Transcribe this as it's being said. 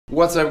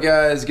What's up,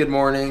 guys? Good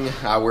morning.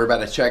 We're about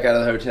to check out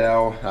of the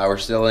hotel. We're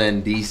still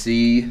in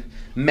DC.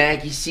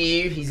 Maggie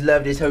C, he's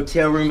loved his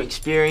hotel room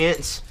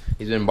experience.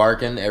 He's been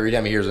barking every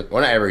time he hears it.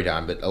 Well, not every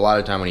time, but a lot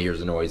of time when he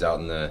hears a noise out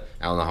in the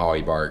hall,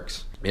 he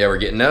barks. Yeah, we're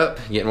getting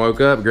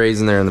woke up.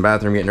 Gray's in there in the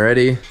bathroom getting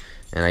ready,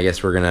 and I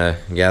guess we're gonna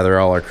gather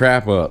all our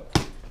crap up.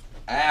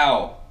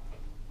 Ow!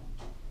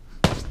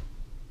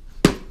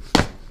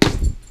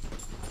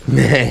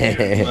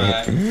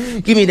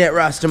 Give me that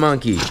Rasta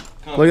monkey.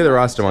 Look at the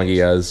Rasta monkey,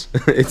 guys.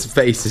 Its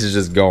face is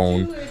just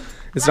gone.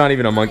 It's not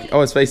even a monkey.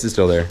 Oh, its face is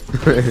still there.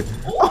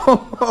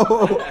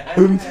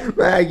 Oh,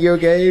 Mag, you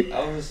okay?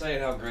 I was just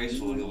saying how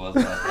graceful it was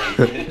last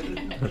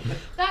night.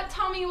 That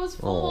tummy was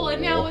full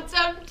and now it's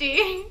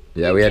empty.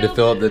 Yeah, we had to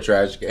fill up the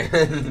trash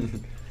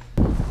can.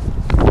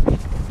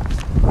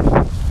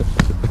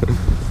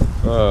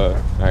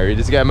 Alright, we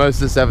just got most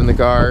of the stuff in the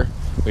car.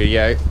 We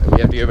have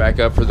to go back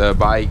up for the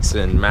bikes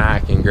and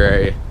Mac and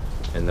Gray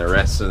and the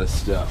rest of the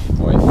stuff.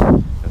 Wait,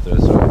 throw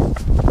this away.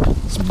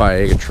 It's a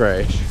bag of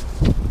trash.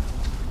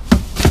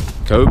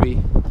 Kobe.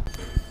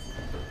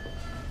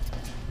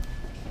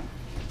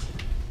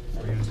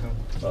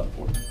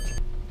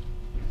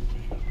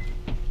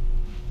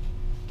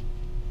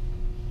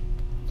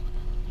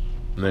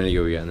 A minute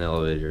ago we got in the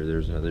elevator,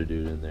 there's another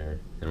dude in there,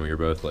 and we were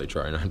both like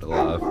trying not to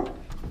laugh.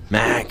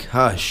 Mac,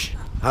 hush,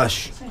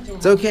 hush.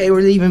 It's okay,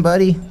 we're leaving,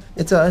 buddy.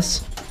 It's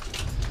us.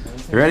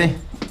 You ready?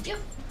 Yep.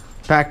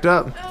 Packed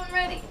up? I'm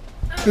ready.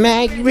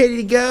 Mac, you ready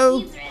to go?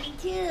 He's ready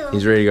too.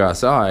 He's ready to go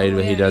outside,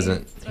 but he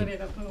doesn't.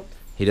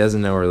 He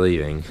doesn't know we're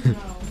leaving. No.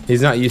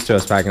 He's not used to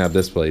us packing up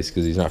this place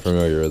because he's not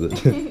familiar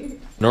with it.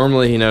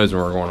 Normally he knows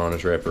when we're going on a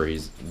trip or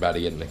he's about to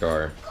get in the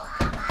car.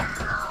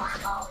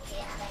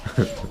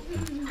 He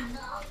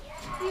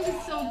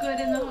was so good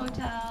in the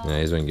hotel. Yeah,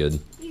 he's been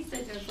good. He's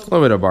such a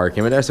little bit of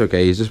barking, but that's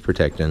okay. He's just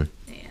protecting.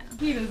 Yeah.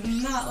 He does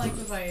not like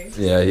the bikes.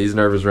 Yeah, he's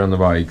nervous around the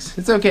bikes.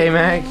 It's okay,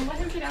 Mac. Let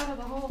him get out of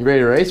the hole. You ready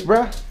to race,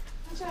 bro?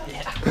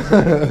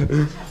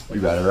 Yeah. We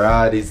better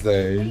ride these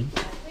things.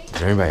 Is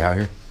there anybody out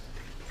here?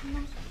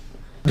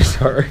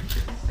 Sorry.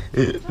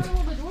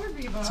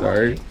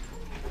 Sorry.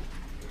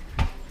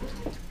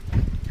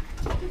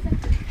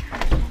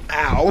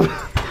 Ow.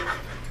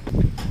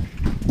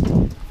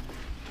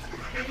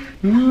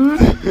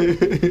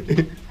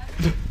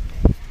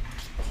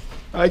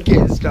 I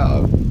can't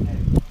stop.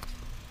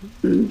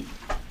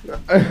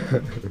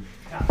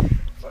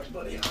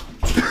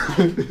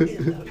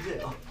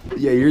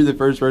 Yeah, you're the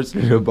first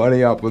person to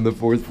bunny up on the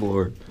 4th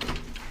floor.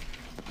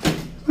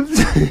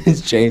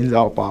 His chain's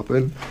all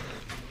popping.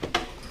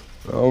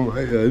 Oh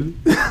my god.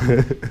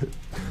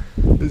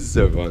 This is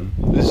so fun.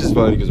 It's just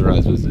funny because we're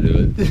not supposed to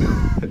do it.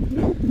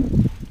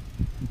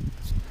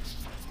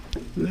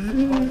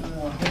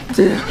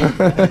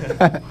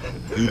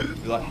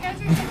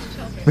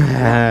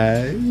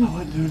 I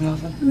wouldn't do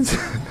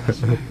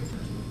nothing.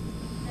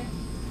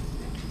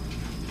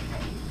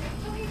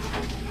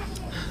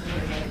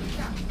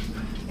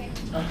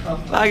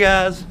 Bye,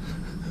 guys.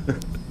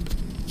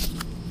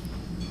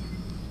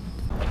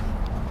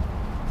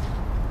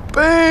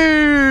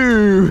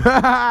 Boom! Boy,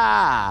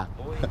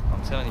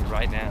 I'm telling you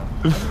right now.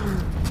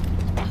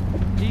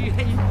 you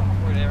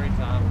for it every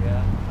time,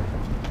 yeah.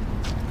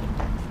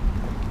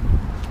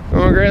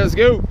 Come on, Gray, let's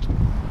go.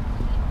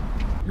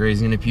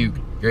 Gray's gonna puke.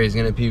 Gray's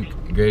gonna puke.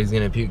 Gray's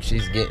gonna puke.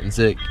 She's getting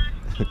sick.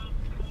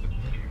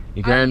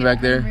 You crying back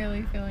there? I'm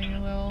really feeling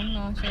a little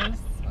nauseous.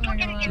 I'm not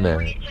gonna lie.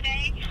 Man.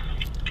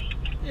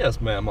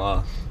 Yes, ma'am.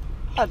 I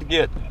had to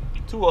get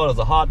 2 orders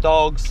of hot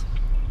dogs.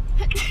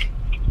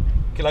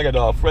 Can I get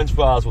French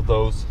fries with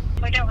those?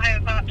 We don't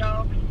have hot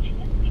dogs.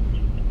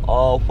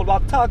 What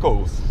about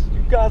tacos?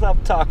 You guys have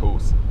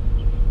tacos?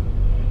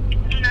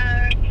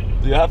 No.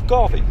 Do you have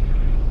coffee?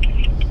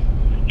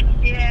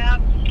 Yeah.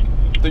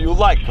 Do you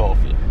like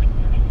coffee?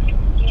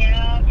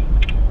 Yeah.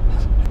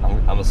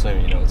 I'm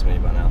assuming you know it's me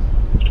by now.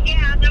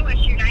 Yeah, I know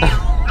it's you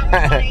now.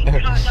 I was eating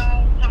hot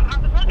dogs. I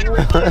was looking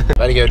around.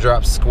 About to go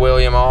drop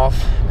Squilliam off,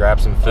 grab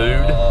some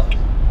food. I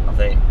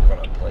think we're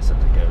gonna place it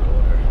to go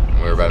order.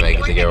 We're about to make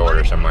it to go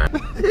order somewhere.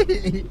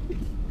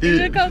 Is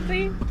it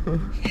comfy?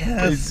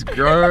 Yes. It's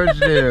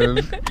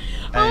gorgeous.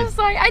 I'm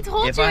sorry. I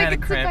told If you I I had a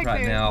could sit cramp back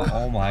right there. now,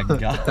 oh my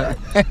god.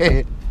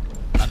 I'd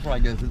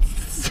probably go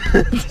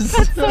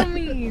That's so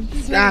mean.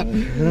 Stop.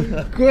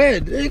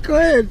 Quit.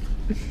 Quit.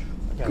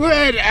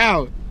 Quit.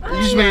 Out. You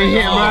just made me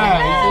hit my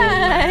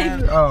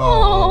eyes.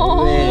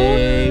 Oh,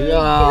 man.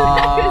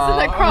 Because of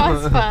the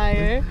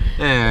crossfire.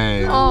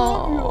 Hey.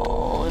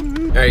 Oh.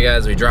 Alright,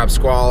 guys, we dropped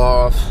Squall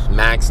off.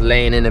 Max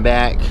laying in the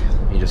back.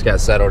 He just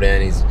got settled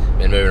in. He's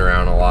been moving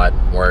around a lot,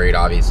 worried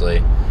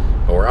obviously.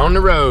 But we're on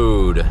the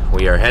road.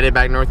 We are headed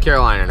back to North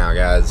Carolina now,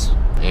 guys.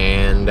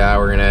 And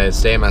we're gonna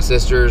stay at my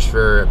sister's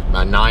for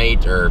a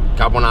night or a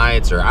couple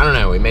nights, or I don't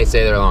know, we may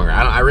stay there longer.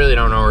 I really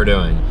don't know what we're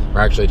doing. We're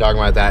actually talking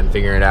about that and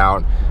figuring it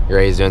out.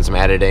 Ray's doing some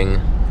editing.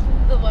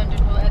 The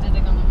wonderful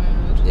editing on the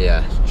road.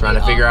 Yeah, trying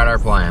to figure out our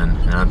plan.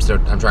 And I'm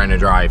trying to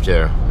drive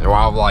too.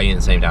 While vlogging at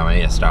the same time, I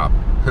need to stop.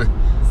 This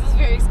is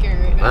very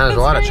scary right now. There's a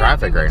lot of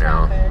traffic right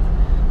now.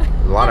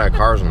 A lot of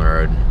cars on the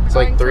road. It's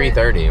like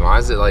 3:30. Why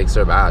is it like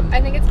so bad? I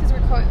think it's because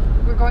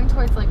we're going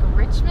towards like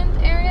Richmond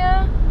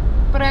area.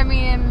 But I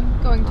mean,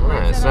 going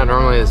towards It's not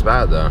normally this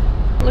bad though.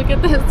 Look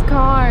at this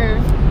car.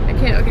 I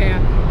can't, okay,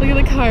 yeah. Look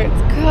at the car.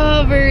 It's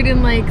covered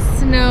in like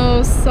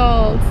snow,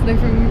 salt. They're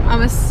from,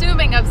 I'm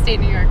assuming upstate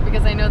New York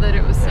because I know that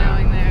it was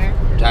snowing there.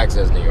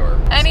 Texas, New York.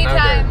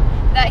 Anytime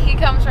that he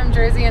comes from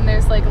Jersey and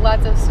there's like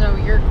lots of snow,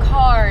 your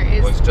car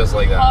is looks just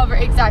like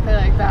that. Exactly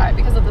like that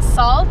because of the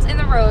salt in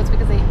the roads,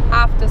 because they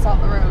have to salt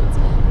the roads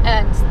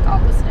and all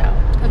the snow.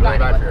 It's really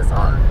bad for your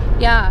car.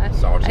 Yeah,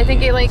 Salty, I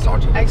think it like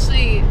saltiness.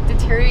 actually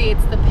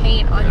deteriorates the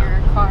paint on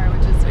your car,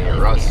 which is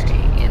really scary.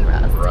 And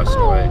rust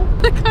away.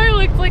 The car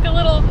looks like a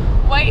little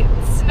white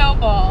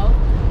snowball.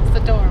 It's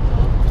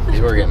adorable.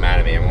 People are getting mad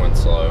at me. I'm going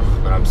slow,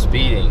 but I'm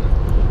speeding.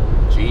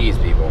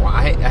 Jeez, people.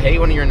 I hate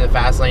when you're in the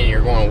fast lane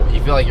and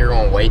you feel like you're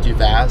going way too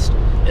fast,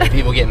 and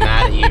people get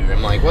mad at you.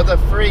 I'm like, what the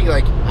freak?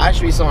 Like, I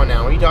should be slowing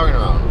down. What are you talking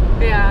about?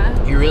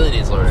 Yeah. You really need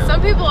to slow down.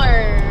 Some people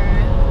are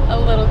a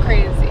little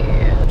crazy.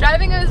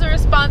 Driving is a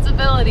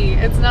responsibility.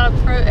 It's not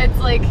it's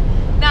like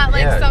not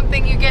like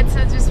something you get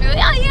to just be like,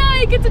 oh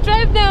yeah, I get to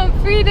drive now.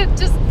 I'm free to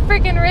just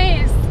freaking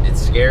race.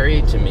 It's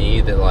scary to me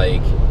that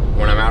like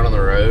when I'm out on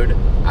the road,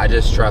 I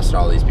just trust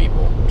all these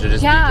people to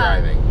just be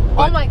driving.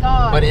 But, oh my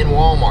god. But in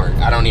Walmart,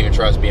 I don't even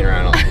trust being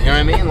around them. You know what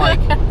I mean? Like,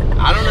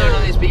 I don't know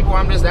none of these people.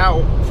 I'm just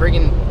out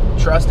freaking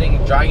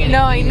trusting driving.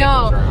 No, I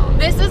know.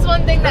 This is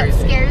one thing that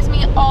scares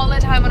me all the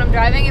time when I'm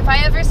driving. If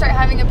I ever start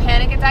having a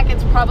panic attack,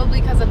 it's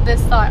probably because of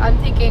this thought. I'm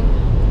thinking,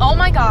 oh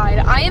my god,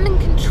 I am in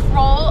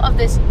control of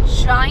this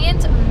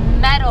giant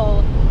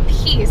metal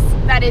piece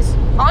that is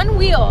on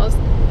wheels.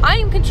 I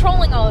am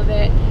controlling all of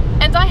it.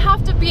 And I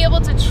have to be able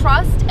to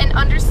trust and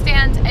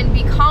understand and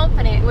be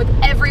confident with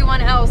everyone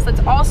else that's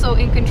also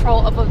in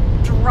control of a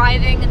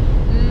driving,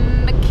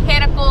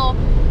 mechanical,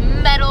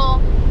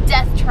 metal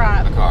death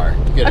trap. A car.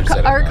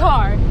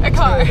 A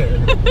car.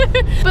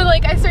 But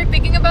like, I start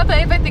thinking about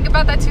that. If I think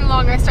about that too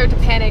long, I start to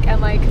panic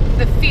and like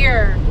the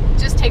fear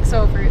just takes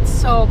over. It's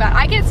so bad.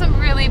 I get some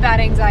really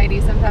bad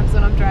anxiety sometimes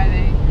when I'm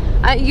driving.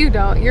 You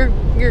don't.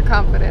 You're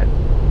confident.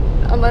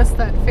 Unless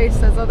that face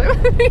says otherwise.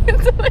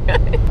 But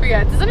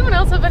yeah, does anyone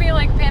else have any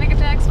like panic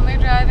attacks when they're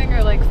driving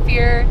or like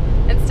fear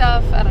and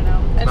stuff? I don't know.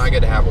 It's not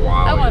good to have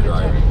while you're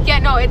driving. Yeah,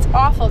 no, it's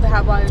awful to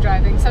have while you're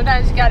driving.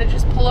 Sometimes you gotta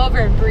just pull over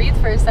and breathe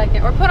for a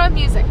second or put on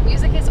music.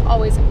 Music is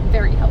always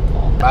very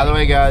helpful. By the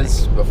way,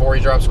 guys, before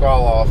he dropped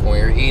Squall off when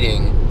we were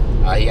eating,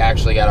 he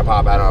actually got a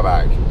pop out of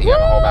my bag. He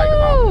got a whole bag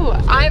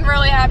of pop. I'm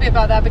really happy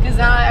about that because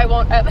now I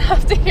won't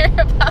have to hear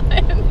about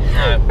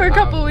it for a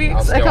couple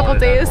weeks, a couple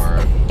days.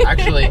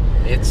 Actually,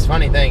 it's a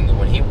funny thing.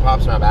 When he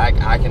pops my back,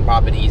 I can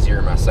pop it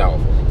easier myself.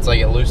 It's like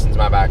it loosens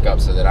my back up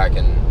so that I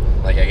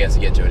can, like, I guess,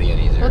 get to it again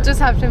easier. We'll just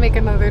have to make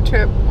another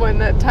trip when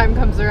that time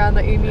comes around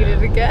that you need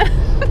it again.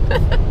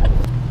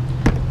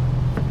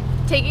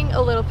 Taking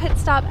a little pit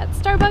stop at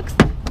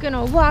Starbucks.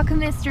 Gonna walk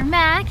Mr.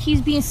 Mac.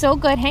 He's being so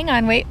good. Hang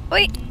on, wait.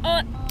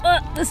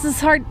 This is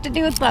hard to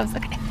do with gloves.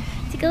 Okay,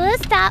 take a little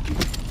stop.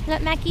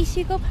 Let Mackie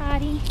go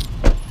potty.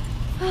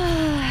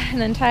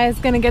 And then Ty's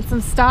gonna get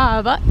some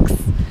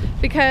Starbucks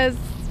because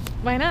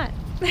why not?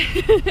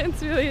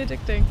 It's really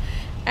addicting.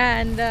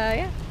 And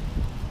yeah,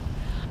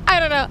 I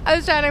don't know. I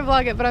was trying to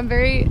vlog it, but I'm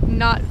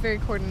not very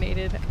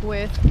coordinated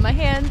with my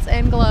hands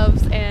and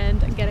gloves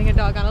and getting a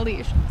dog on a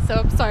leash. So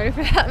I'm sorry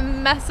for that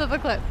mess of a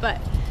clip, but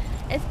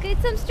let's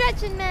get some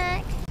stretching,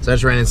 Mac. So I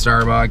just ran in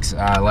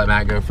Starbucks, let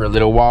Matt go for a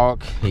little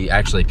walk. He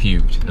actually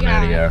puked a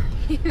minute ago.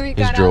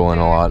 He's drooling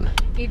a lot.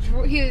 He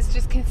was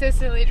just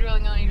consistently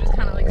drooling on. He just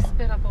kind of like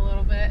spit up a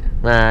little bit.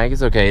 Nah,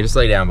 it's okay. Just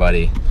lay down,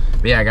 buddy.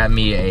 But yeah, I got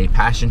me a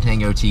Passion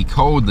Tango tea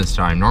cold this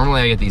time.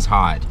 Normally I get these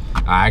hot.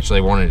 I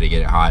actually wanted to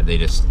get it hot. They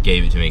just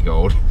gave it to me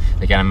cold.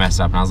 They kind of messed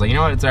up, and I was like, you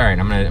know what? It's all right.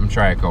 I'm gonna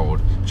try it cold.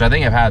 Which I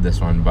think I've had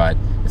this one, but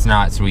it's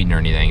not sweetened or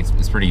anything.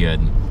 It's pretty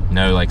good.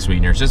 No like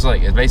sweetener. It's just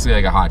like, it's basically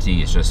like a hot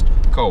tea. It's just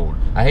cold.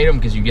 I hate them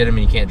because you get them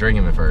and you can't drink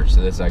them at first.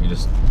 So this I can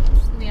just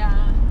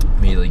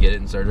immediately get it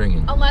and start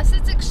drinking. Unless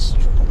it's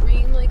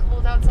extremely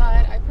cold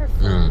outside, I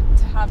prefer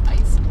to have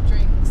iced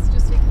drinks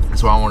just because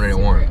that's why I wanted it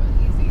warm.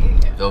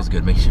 Easy. Yeah. Feels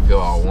good. Makes you feel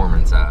all warm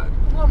inside.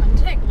 Warm and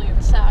tingly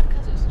inside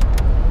because it's.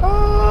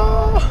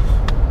 All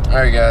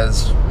right,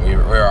 guys. We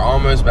are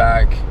almost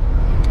back.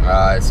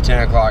 It's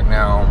 10 o'clock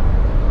now.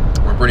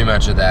 We're pretty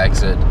much at the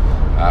exit.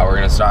 We're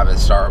gonna stop at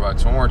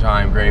Starbucks one more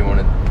time. Gray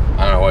wanted,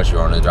 I don't know what you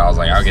wanted. I was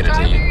like, I'll get it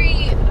to you.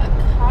 Strawberry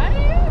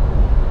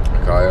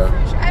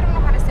acai? I don't know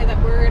how to say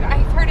that word.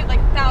 I've heard it like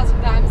 1,000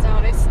 times now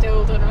and I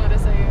still don't know how to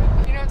say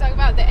it. You know what I'm talking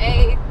about? The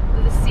A,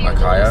 the C, with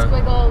the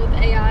squiggle with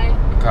the AI.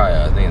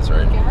 Acai, I think it's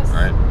right. Yes.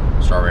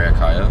 Right? Strawberry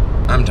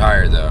acai. I'm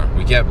tired though.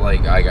 We kept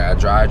like, I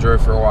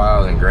drove for a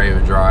while, then Gray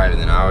would drive,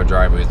 and then I would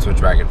drive. We'd switch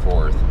back and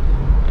forth.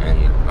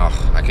 And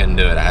I couldn't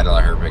do it. I had to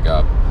let her pick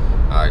up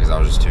because I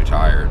was just too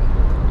tired.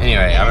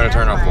 Anyway, I'm gonna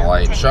turn off the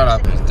light. Shut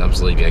up. I'm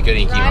sleepy. I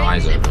couldn't even keep my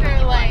eyes open.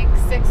 For like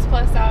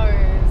 6+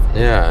 hours.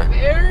 Yeah.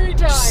 Very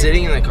tired.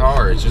 Sitting in the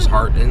car, it's just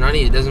hard.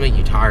 It doesn't make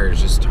you tired.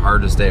 It's just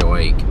hard to stay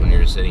awake when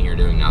you're just sitting here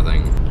doing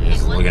nothing. You're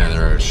just looking at the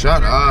road.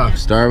 Shut up.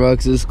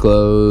 Starbucks is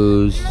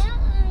closed.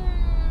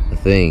 I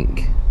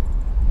think.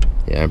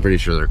 Yeah, I'm pretty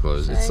sure they're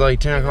closed. It's like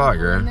 10 o'clock,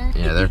 girl.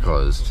 Yeah, they're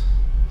closed.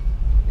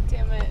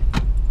 Damn it.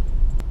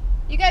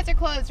 You guys are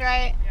closed,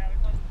 right? Yeah,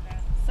 we're closed now.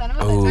 Son of a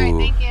bitch. Alright,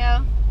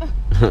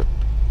 thank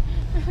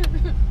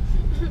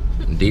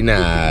you.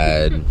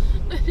 Denied.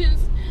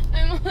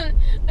 I want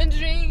a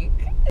drink.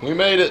 We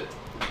made it.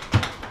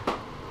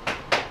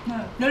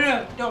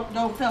 No,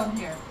 don't film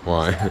here.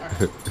 Why?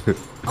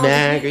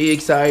 Mac, are you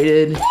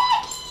excited?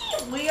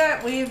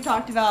 We've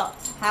talked about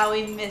how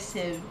we miss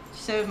him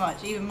so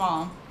much, even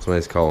Mom.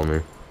 Somebody's calling me.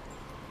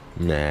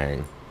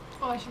 Nang.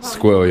 Oh, I should probably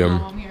Squilliam.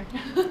 call Mom here.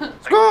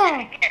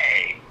 Squall!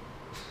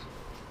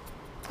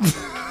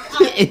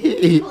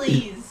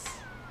 Please.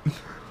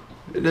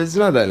 It's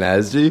not that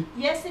nasty.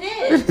 Yes, it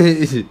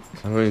is.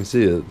 I don't even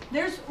see it.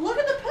 Look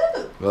at the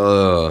poop.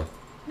 Ugh.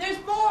 There's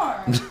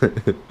more.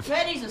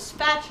 Reddy's a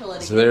spatula.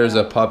 To So there's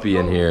a puppy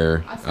in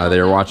here. They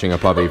were watching a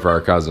puppy for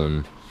our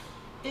cousin.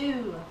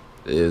 Ew.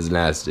 It is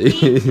nasty.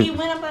 He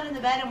went up under the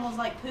bed and was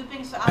like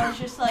pooping, so I was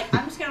just like,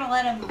 I'm just gonna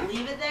let him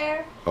leave it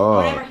there. Oh.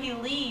 Whenever he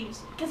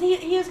leaves, because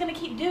he was gonna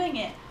keep doing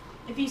it.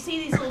 If you see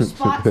these little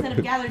spots that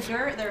have gathered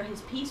dirt, they're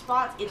his pee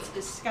spots. It's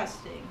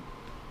disgusting.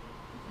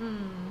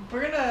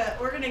 We're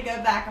gonna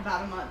go back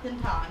about a month in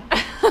time.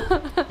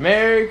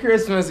 Merry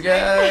Christmas,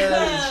 guys!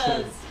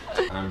 Yes.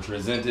 I'm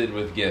presented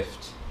with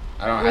gift.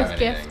 I don't have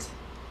anything.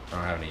 I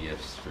don't have any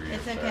gifts for you.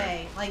 It's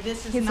okay. Like,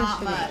 this is He's so not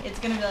sweet. much. It's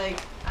gonna be like,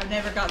 I've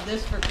never got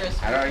this for Christmas.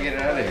 How do I get it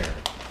out of here?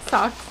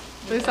 Socks.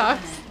 Blue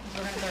socks. We're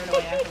gonna throw it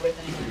away afterwards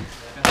anyway.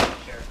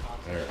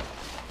 There.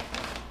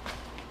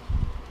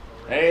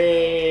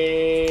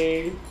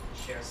 Hey!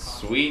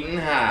 Sweet and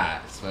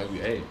hot. Smoky.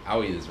 Hey,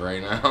 I'll eat this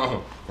right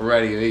now. We're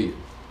ready to eat.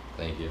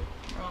 Thank you.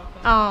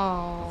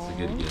 Oh. That's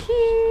a good gift.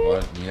 Cute.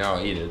 What? You know,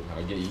 I'll eat it.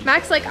 I'll get you.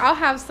 Mac's some. like, I'll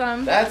have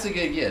some. That's a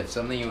good gift.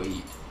 Something you'll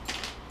eat.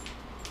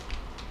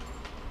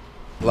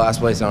 Last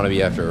place I want to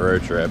be after a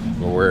road trip,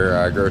 but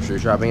we're grocery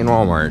shopping in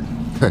Walmart.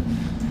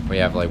 We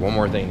have like one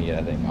more thing to get,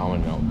 I think.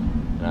 Almond milk.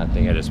 And I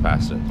think I just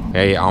passed it.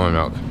 Hey, almond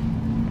milk.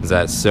 Is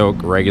that silk,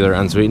 regular,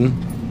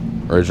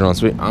 unsweetened? Original,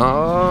 unsweetened?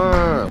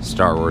 Oh,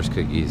 Star Wars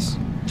cookies.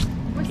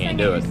 We're Can't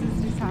do it.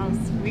 Sister's house.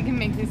 We can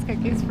make these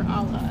cookies for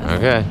all of us.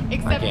 Okay.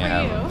 Except I can't for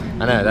have you.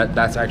 them. I know,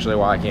 that's actually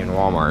why I came to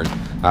Walmart.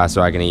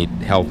 So I can eat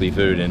healthy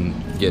food and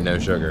get no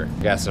sugar.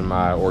 Got some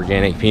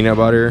organic peanut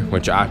butter,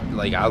 which I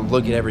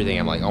look at everything,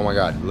 I'm like, oh my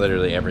god,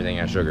 literally everything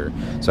has sugar.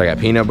 So I got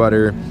peanut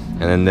butter,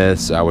 and then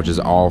this, which is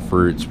all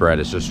fruit spread,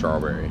 it's just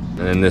strawberry. And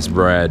then this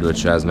bread,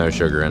 which has no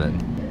sugar in it.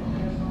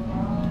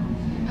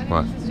 I think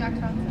What? this is Jack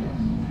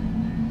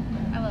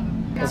Johnson. I love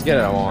him. Let's get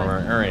it at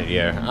Walmart. All right,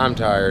 yeah. I'm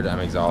tired, I'm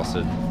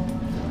exhausted.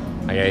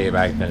 I gotta get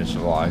back and finish the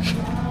vlog.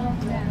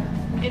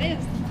 It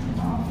is.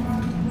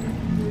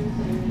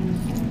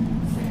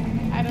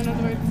 I don't know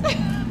the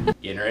words.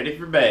 Getting ready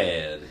for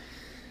bed.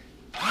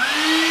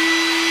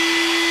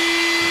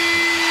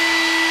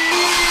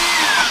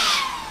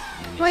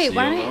 Wait,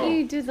 why don't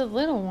you do the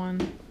little one?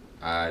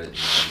 I didn't know.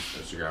 I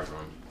just grabbed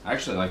one. I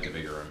actually like the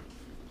bigger one.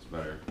 It's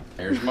better.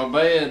 Here's my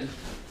bed.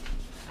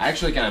 I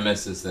actually kind of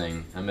miss this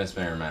thing. I miss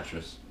my air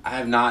mattress. I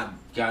have not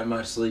got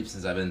much sleep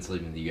since I've been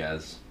sleeping with you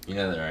guys. You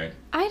know that, right?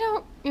 I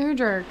don't. You're a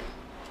jerk.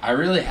 I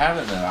really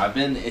haven't, though.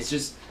 It's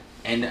just,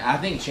 and I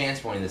think Chance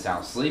pointed this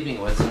out.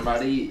 Sleeping with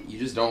somebody, you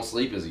just don't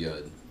sleep as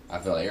good. I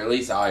feel like, or at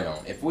least I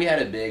don't. If we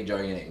had a big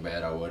gigantic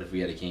bed, I would. If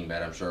we had a king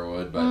bed, I'm sure I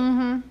would. But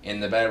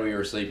in the bed we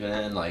were sleeping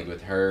in, like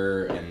with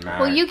her and Mac.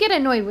 Well, you get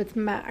annoyed with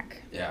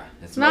Mac. Yeah,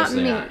 it's Not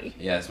mostly me. Mac.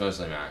 Yeah, it's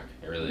mostly Mac.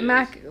 It really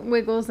Mac is.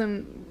 wiggles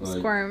and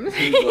squirms.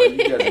 He's like, you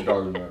guys are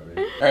talking about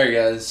me. Alright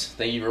guys,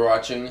 thank you for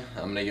watching.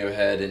 I'm going to go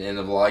ahead and end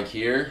the vlog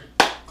here.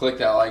 Click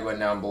that like button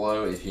down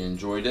below if you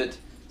enjoyed it.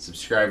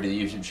 Subscribe to the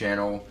YouTube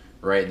channel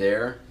right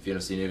there if you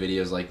want to see new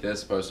videos like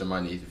this. Post them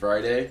Monday through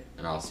Friday.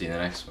 And I'll see you in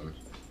the next one.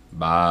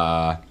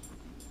 Bye.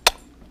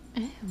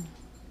 Ew.